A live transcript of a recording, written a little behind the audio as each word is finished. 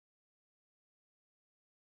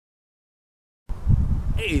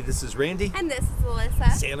Hey, this is Randy. And this is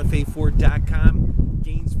Alyssa. SantaFeFord.com,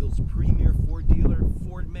 Gainesville's premier Ford dealer.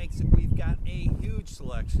 Ford makes it. We've got a huge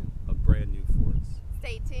selection of brand new Fords.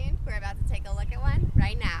 Stay tuned. We're about to take a look at one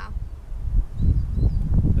right now.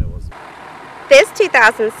 That wasn't. This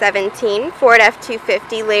 2017 Ford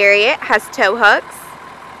F-250 Lariat has tow hooks,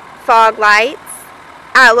 fog lights,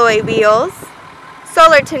 alloy wheels,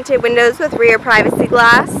 solar tinted windows with rear privacy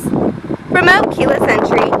glass, remote keyless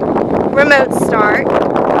entry, remote start,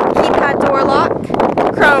 keypad door lock,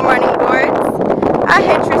 chrome running boards, a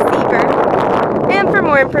hitch receiver. And for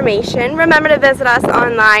more information, remember to visit us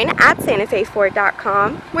online at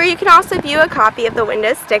SantaFeFord.com, where you can also view a copy of the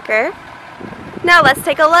window sticker. Now let's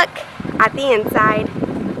take a look at the inside.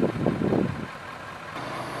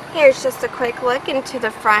 Here's just a quick look into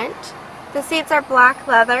the front. The seats are black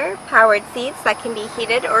leather, powered seats that can be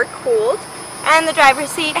heated or cooled, and the driver's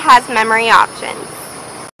seat has memory options.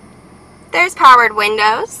 There's powered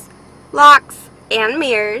windows, locks, and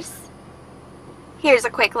mirrors. Here's a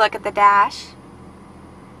quick look at the dash.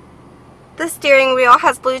 The steering wheel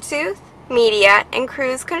has Bluetooth, media, and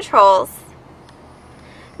cruise controls.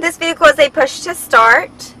 This vehicle is a push to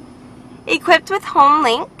start, equipped with Home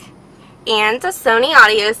Link and a Sony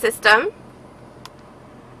audio system.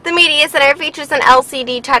 The media center features an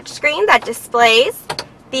LCD touchscreen that displays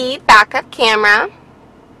the backup camera.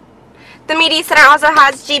 The media center also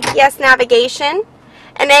has GPS navigation,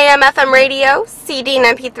 an AM/FM radio, CD and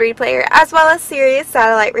MP3 player, as well as Sirius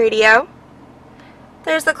satellite radio.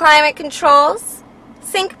 There's the climate controls,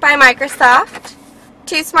 Sync by Microsoft,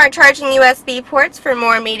 2 smart charging USB ports for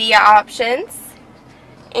more media options,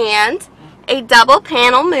 and a double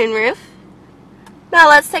panel moonroof. Now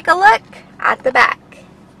let's take a look at the back.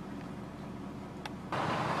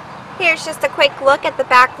 Here's just a quick look at the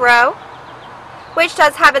back row, which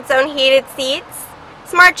does have its own heated seats,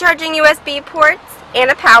 smart charging USB ports,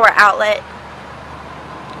 and a power outlet.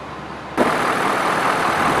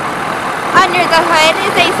 Under the hood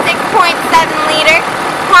is a 6.7-liter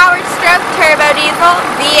Power Stroke Turbo Diesel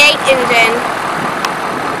V8 engine.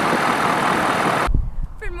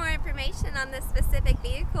 For more information on this specific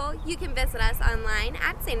vehicle, you can visit us online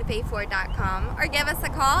at SantaFeFord.com or give us a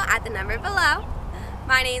call at the number below.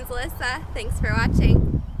 My name's Alyssa. Thanks for watching.